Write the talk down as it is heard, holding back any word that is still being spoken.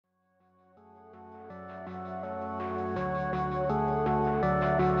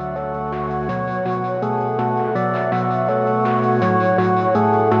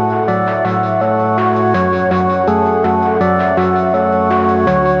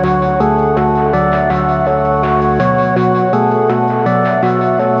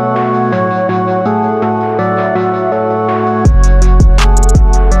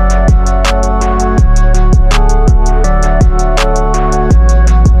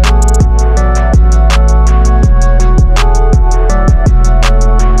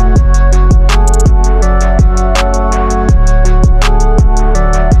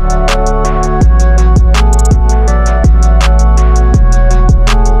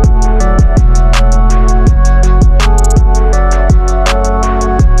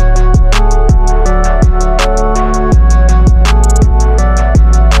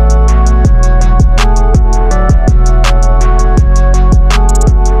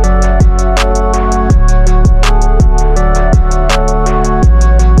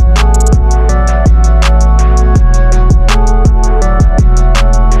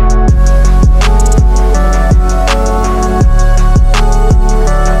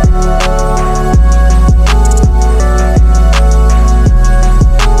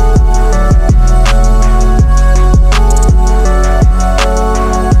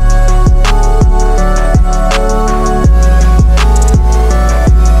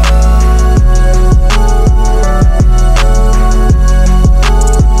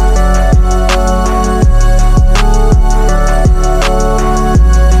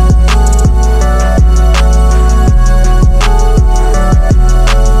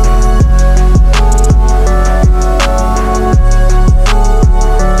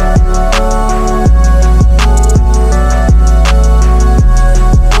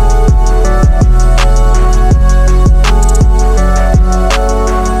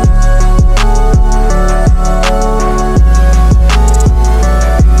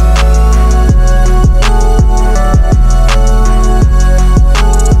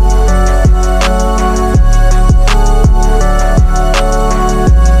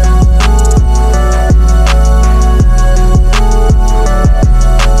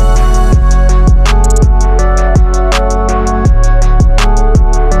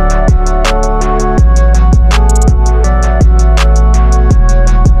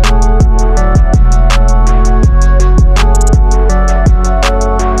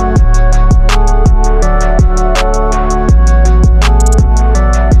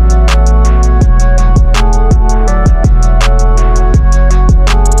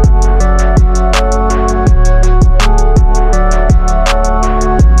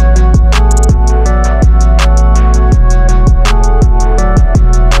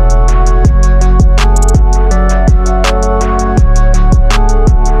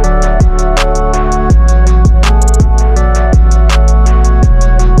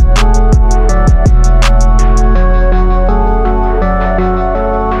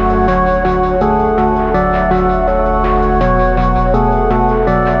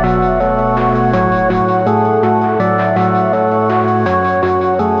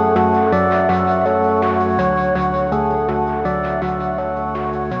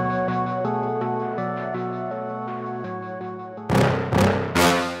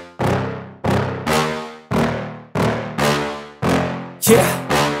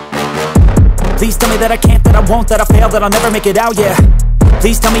yeah. Please tell me that I can't, that I won't, that I fail, that I'll never make it out, yeah.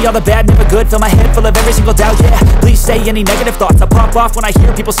 Please tell me all the bad, never good. Fill my head full of every single doubt, yeah. Please say any negative thoughts. I pop off when I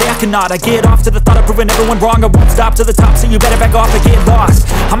hear people say I cannot. I get off to the thought of proving everyone wrong. I won't stop to the top, so you better back off and get lost.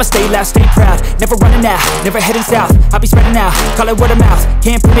 I'ma stay loud, stay proud, never running out, never heading south. I'll be spreading out, call it word of mouth.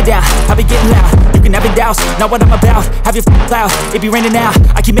 Can't put me down, I'll be getting loud. You can have it douse, not what I'm about. Have your cloud, it be raining now.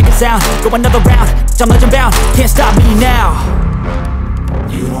 I keep making sound, go another round. I'm legend bound, can't stop me now.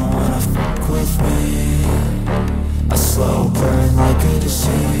 You don't wanna fuck with me. A slow burn like a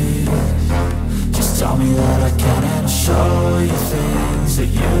disease. Just tell me that I can and I'll show you things that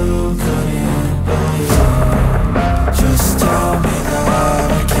you couldn't believe. Just tell me that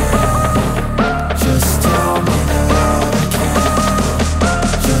I can. Just tell me that I can.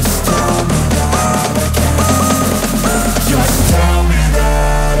 Just tell me that I can. Just tell me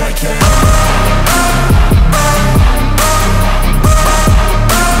that I can.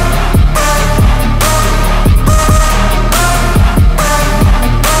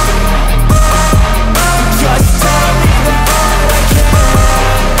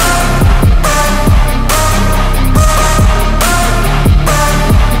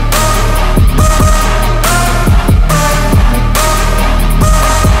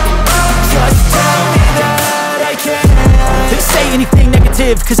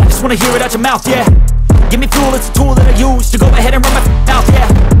 Cause I just wanna hear it out your mouth, yeah. Give me fuel, it's a tool that I use to go ahead and run my mouth, yeah.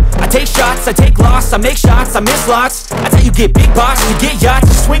 I take shots, I take loss, I make shots, I miss lots. That's how you get big box, you get yachts,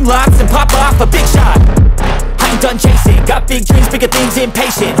 you swing lots and pop off a big shot. I ain't done chasing, got big dreams, bigger things,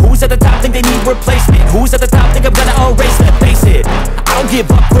 impatient. Who's at the top think they need replacement? Who's at the top think I'm gonna erase them? Face it, I don't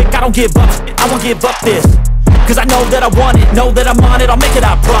give up quick, I don't give up shit, I won't give up this. Cause I know that I want it, know that I'm on it, I'll make it,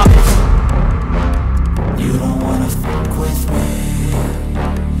 I promise. You don't wanna fuck with me.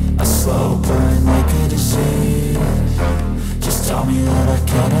 A slow burn like a disease. Just tell me that I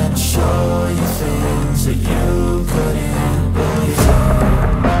can and I'll show you things that you couldn't believe.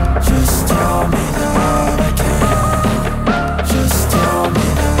 Just tell me that I can. Just tell me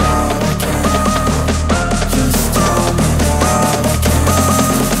that I can. Just tell me that I can.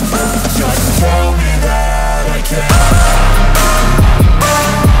 Just tell me that I can.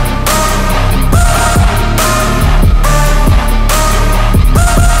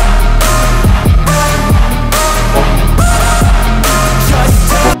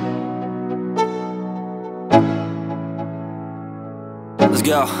 Let's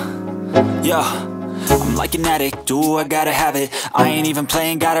go, yo. I'm like an addict, do I gotta have it. I ain't even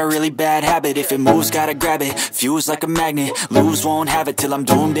playing, got a really bad habit. If it moves, gotta grab it, fuse like a magnet. Lose, won't have it till I'm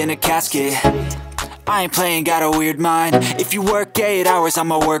doomed in a casket. I ain't playing, got a weird mind. If you work 8 hours,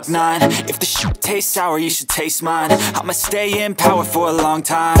 I'ma work 9. If the shit tastes sour, you should taste mine. I'ma stay in power for a long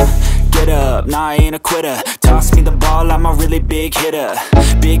time. Get up, nah, I ain't a quitter. Toss me the ball, I'm a really big hitter.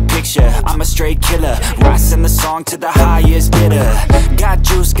 Big picture, I'm a straight killer. Rising the song to the highest bidder. Got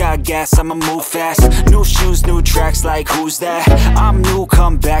juice, got gas, I'ma move fast. New shoes, new tracks, like who's that? I'm new,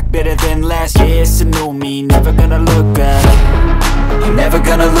 come back, better than last. Yeah, it's a new me, never gonna look back. I'm never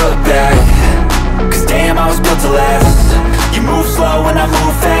gonna look back. Cause damn, I was built to last. You move slow and I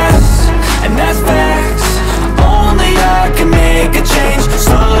move fast, and that's facts. Only I can make a change.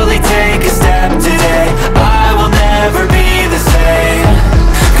 Slowly take a step today. I will never be the same.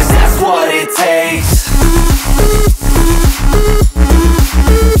 Cause that's what it takes.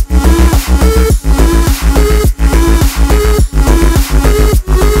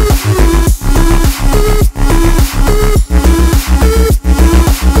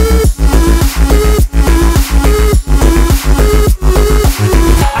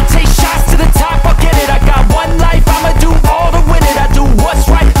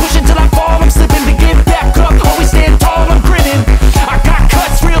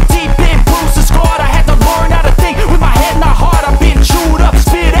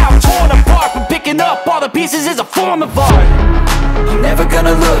 I'm never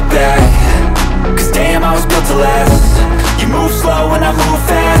gonna look back. Cause damn, I was built to last. You move slow and I move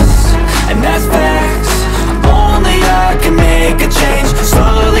fast, and that's facts. Only I can make a change.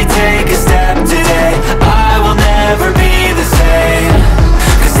 Slowly take a step today.